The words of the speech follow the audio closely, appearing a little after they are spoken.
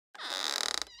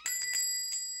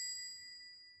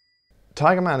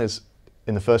Tigerman is,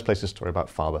 in the first place, a story about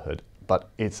fatherhood,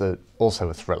 but it's also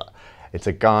a thriller. It's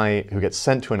a guy who gets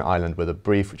sent to an island with a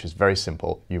brief which is very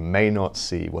simple. You may not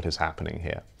see what is happening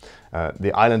here.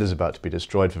 The island is about to be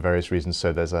destroyed for various reasons,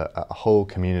 so there's a whole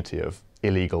community of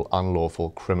illegal, unlawful,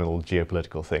 criminal,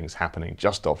 geopolitical things happening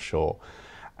just offshore,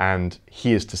 and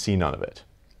he is to see none of it.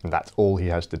 And that's all he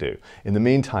has to do. In the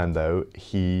meantime, though,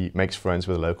 he makes friends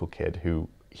with a local kid who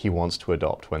he wants to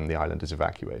adopt when the island is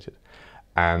evacuated.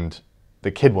 And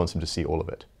the kid wants him to see all of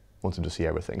it, wants him to see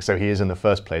everything. So he is, in the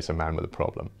first place, a man with a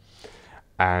problem.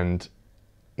 And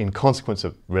in consequence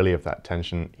of that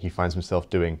tension, he finds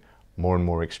himself doing more and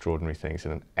more extraordinary things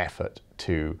in an effort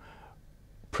to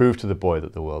prove to the boy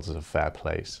that the world is a fair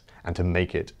place and to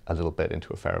make it a little bit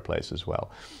into a fairer place as well.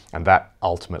 And that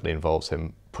ultimately involves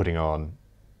him putting on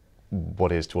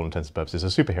what is, to all intents and purposes,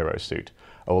 a superhero suit.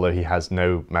 Although he has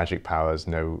no magic powers,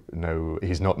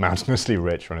 he's not mountainously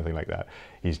rich or anything like that.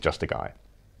 He's just a guy.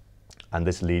 And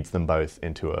this leads them both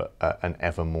into an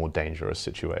ever more dangerous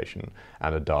situation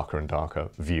and a darker and darker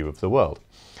view of the world.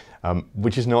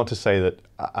 Which is not to say that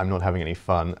I'm not having any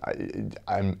fun.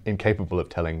 I'm incapable of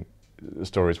telling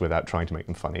stories without trying to make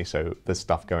them funny, so there's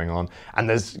stuff going on. And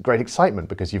there's great excitement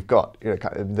because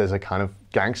there's a kind of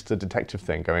gangster detective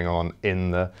thing going on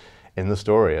in the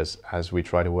story as we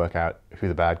try to work out who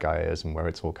the bad guy is and where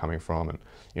it's all coming from,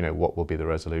 and what will be the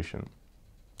resolution.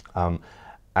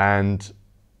 And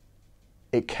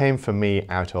it came for me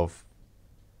out of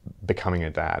becoming a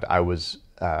dad. I was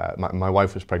my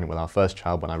wife was pregnant with our first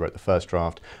child when I wrote the first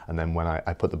draft, and then when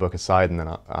I put the book aside, and then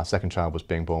our second child was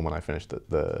being born when I finished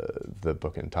the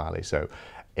book entirely. So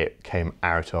it came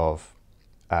out of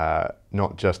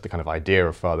not just the kind of idea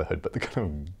of fatherhood, but the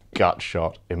kind of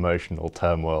gut-shot emotional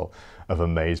turmoil of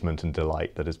amazement and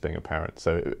delight that is being a parent.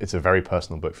 So it's a very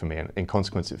personal book for me, and in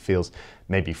consequence it feels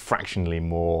maybe fractionally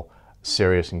more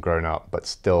serious and grown up, but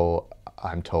still,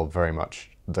 I'm told, very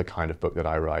much the kind of book that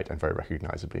I write and very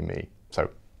recognizably me. So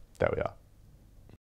there we are.